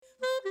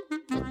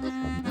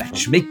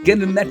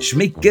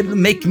matchmaker,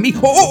 make me.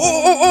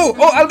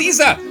 Oh,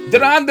 Aliza,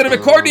 they're on the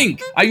recording.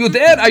 Are you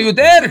there?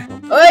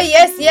 Oh,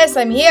 yes,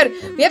 I'm here.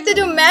 We have to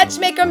do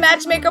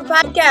Matchmaker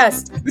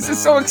podcast. This is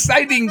so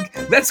exciting.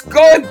 Let's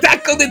go and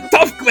tackle the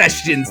tough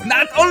questions.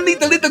 Not only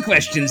the little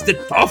questions, the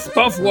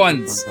tough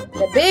ones.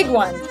 The big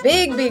ones,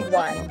 big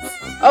ones.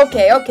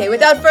 Okay,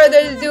 without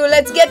further ado,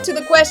 let's get to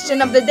the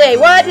question of the day.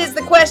 What is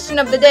the question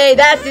of the day?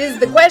 That is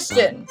the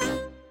question.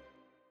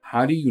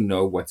 How do you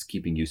know what's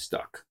keeping you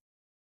stuck?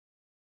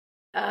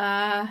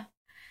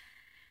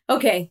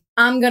 Okay,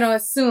 I'm going to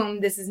assume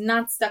this is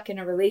not stuck in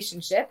a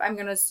relationship. I'm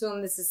going to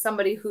assume this is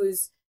somebody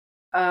who's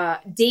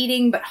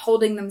dating but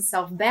holding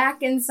themselves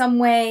back in some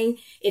way.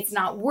 It's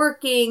not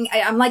working.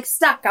 I'm like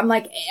stuck. I'm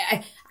like,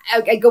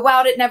 I go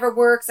out, it never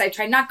works. I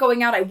try not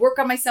going out. I work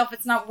on myself.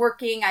 It's not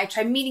working. I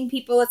try meeting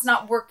people. It's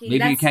not working.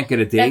 Maybe you can't get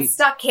a date. That's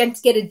stuck. Can't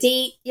get a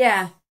date.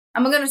 Yeah.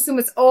 I'm going to assume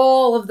it's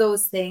all of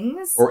those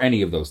things. Or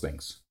any of those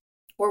things.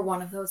 Or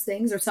one of those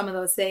things or some of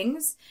those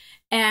things.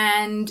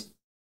 And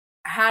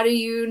how do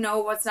you know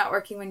what's not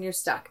working when you're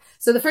stuck?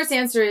 So the first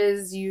answer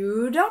is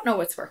you don't know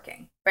what's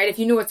working, right? If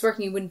you knew what's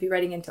working, you wouldn't be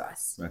writing into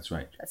us. That's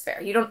right. That's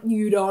fair. You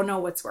don't know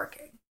what's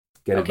working.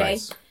 Get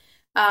advice.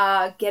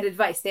 Get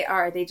advice.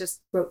 They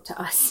just wrote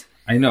to us.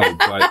 I know,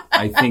 but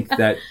I think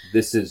that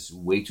this is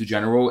way too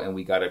general and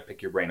we got to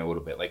pick your brain a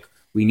little bit. Like,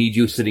 we need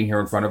you sitting here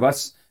in front of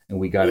us and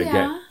we got to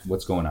get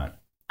what's going on.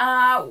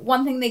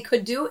 One thing they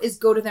could do is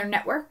go to their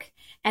network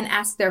and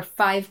ask their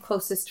 5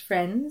 closest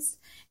friends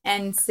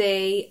and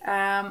say,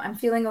 I'm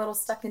feeling a little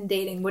stuck in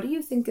dating. What do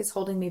you think is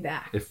holding me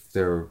back? If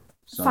they're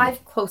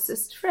 5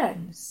 closest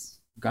friends.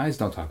 Guys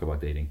don't talk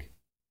about dating.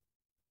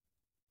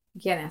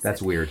 You can't ask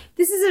That's weird.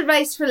 This is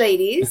advice for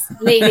ladies.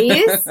 Ladies,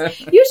 you should go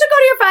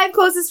to your 5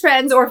 closest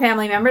friends or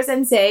family members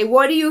and say,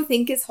 what do you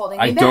think is holding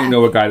me back? I don't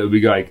know a guy that would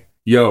be like,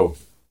 yo.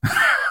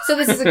 So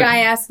this is a guy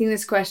asking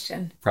this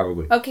question.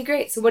 Probably. Okay,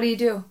 great. So what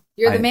do?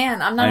 You're the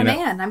man. I'm not a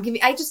man.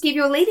 I just gave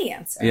you a lady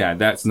answer. Yeah,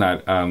 that's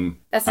not...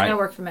 that's not going to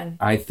work for men.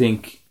 I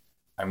think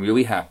I'm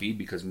really happy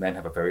because men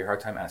have a very hard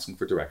time asking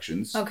for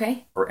directions.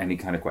 Okay. Or any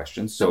kind of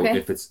questions. So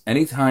if it's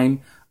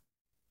anytime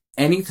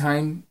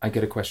I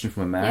get a question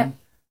from a man,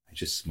 I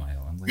just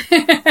smile. I'm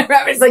like...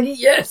 Robert's like,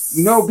 yes!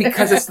 No,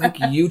 because it's like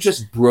you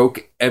just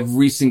broke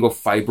every single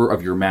fiber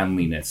of your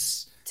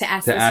manliness to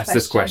ask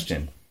this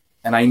question.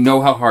 And I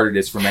know how hard it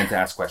is for men to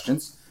ask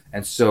questions.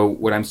 And so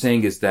what I'm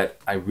saying is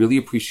that I really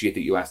appreciate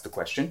that you asked the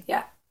question.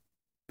 Yeah.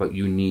 But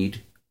you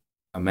need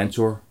a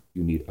mentor.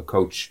 You need a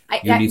coach.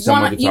 You need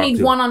someone to talk to. You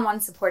need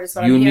one-on-one support is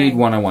what I'm hearing. You need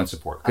one-on-one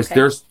support.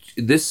 Because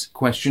this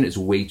question is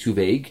way too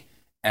vague.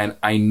 And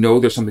I know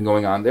there's something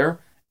going on there.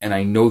 And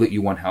I know that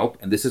you want help.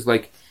 And this is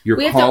like you're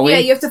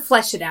calling. You have to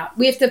flesh it out.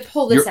 We have to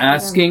pull this out. You're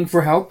asking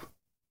for help.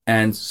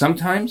 And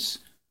sometimes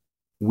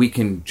we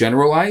can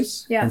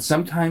generalize. Yeah. And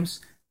sometimes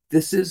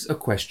this is a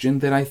question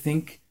that I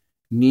think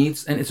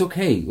needs, and it's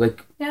okay.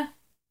 Like,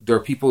 there are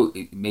people,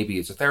 maybe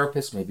it's a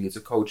therapist, maybe it's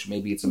a coach,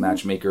 maybe it's a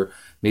matchmaker,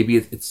 maybe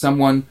it's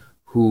someone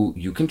who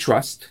you can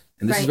trust.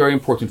 And this is very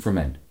important for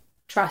men.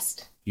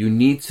 Trust. You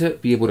need to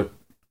be able to,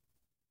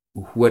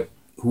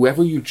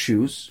 whoever you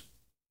choose,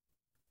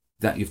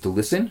 that you have to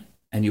listen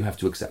and you have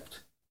to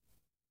accept.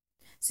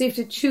 So you have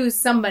to choose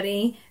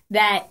somebody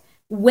that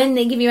when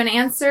they give you an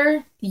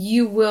answer,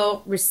 you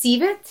will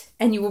receive it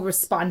and you will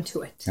respond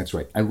to it. That's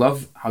right. I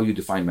love how you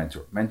define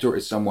mentor. Mentor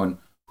is someone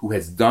who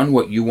has done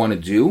what you want to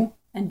do.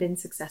 And been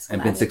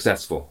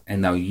successful.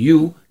 And now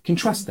you can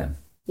trust them.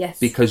 Yes.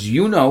 Because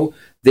you know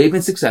they've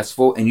been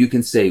successful and you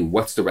can say,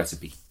 what's the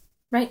recipe?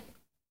 Right.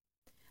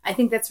 I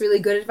think that's really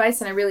good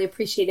advice and I really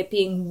appreciate it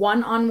being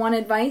one-on-one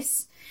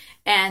advice.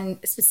 And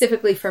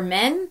specifically for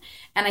men,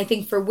 and I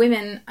think for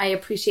women, I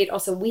appreciate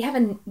also we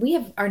have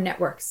our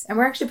networks, and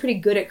we're actually pretty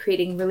good at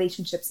creating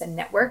relationships and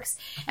networks.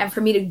 And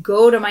for me to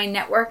go to my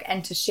network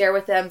and to share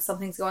with them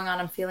something's going on,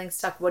 I'm feeling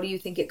stuck. What do you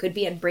think it could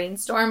be? And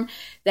brainstorm,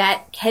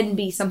 that can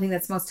be something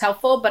that's most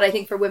helpful. But I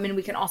think for women,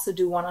 we can also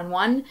do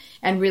one-on-one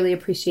and really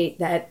appreciate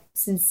that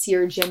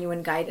sincere,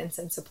 genuine guidance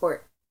and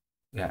support.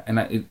 Yeah,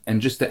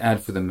 and just to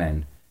add for the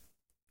men,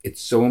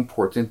 it's so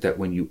important that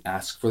when you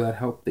ask for that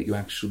help, that you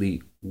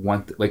actually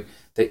want, like,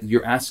 that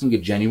you're asking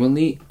it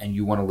genuinely and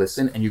you want to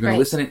listen and you're going to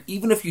listen. And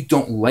even if you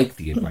don't like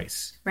the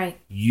advice,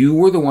 you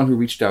were the one who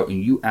reached out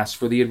and you asked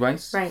for the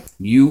advice. Right.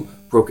 You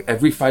broke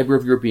every fiber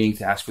of your being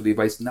to ask for the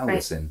advice. Now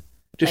listen,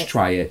 just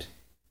try it.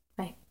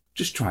 Right.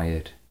 Just try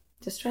it.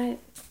 Just try it.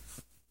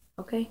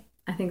 Okay.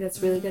 I think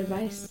that's really good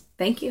advice.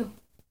 Thank you.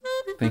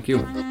 Thank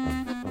you.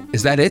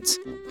 Is that it?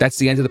 That's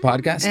the end of the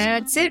podcast?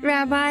 That's it,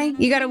 Rabbi.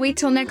 You got to wait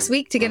till next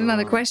week to get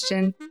another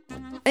question.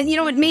 And you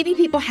know what? Maybe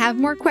people have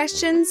more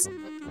questions.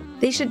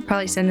 They should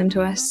probably send them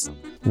to us.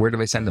 Where do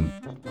they send them?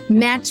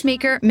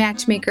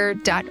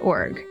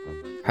 Matchmaker.org.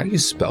 How do you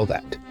spell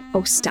that?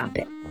 Oh, stop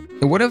it.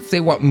 What if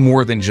they want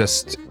more than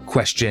just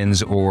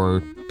questions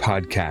or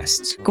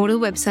podcasts? Go to the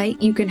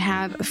website. You can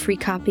have a free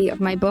copy of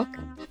my book,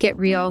 Get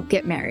Real,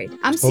 Get Married.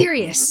 I'm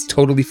serious.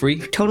 Totally free?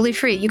 Totally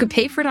free. You can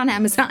pay for it on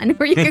Amazon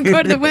or you can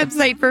go to the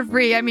website for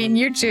free. I mean,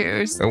 you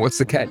choose. What's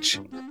the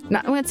catch?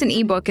 Well, it's an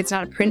ebook. It's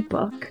not a print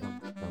book.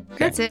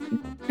 That's it.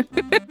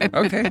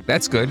 Okay,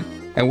 that's good.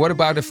 And what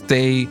about if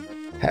they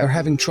are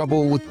having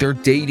trouble with their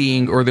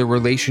dating or their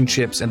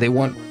relationships and they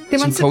want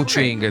some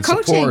coaching and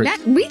support?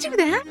 We do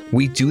that.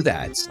 We do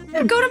that.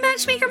 Go to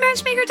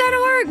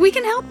matchmaker.org. We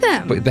can help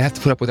them. But they have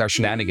to put up with our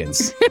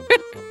shenanigans.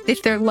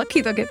 If they're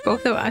lucky, they'll get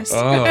both of us.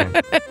 Oh.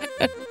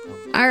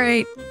 All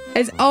right.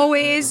 As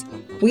always,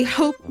 we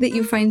hope that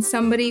you find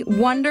somebody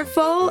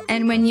wonderful.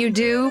 And when you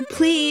do,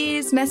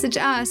 please message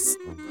us.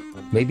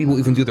 Maybe we'll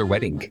even do their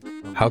wedding.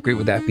 How great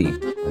would that be?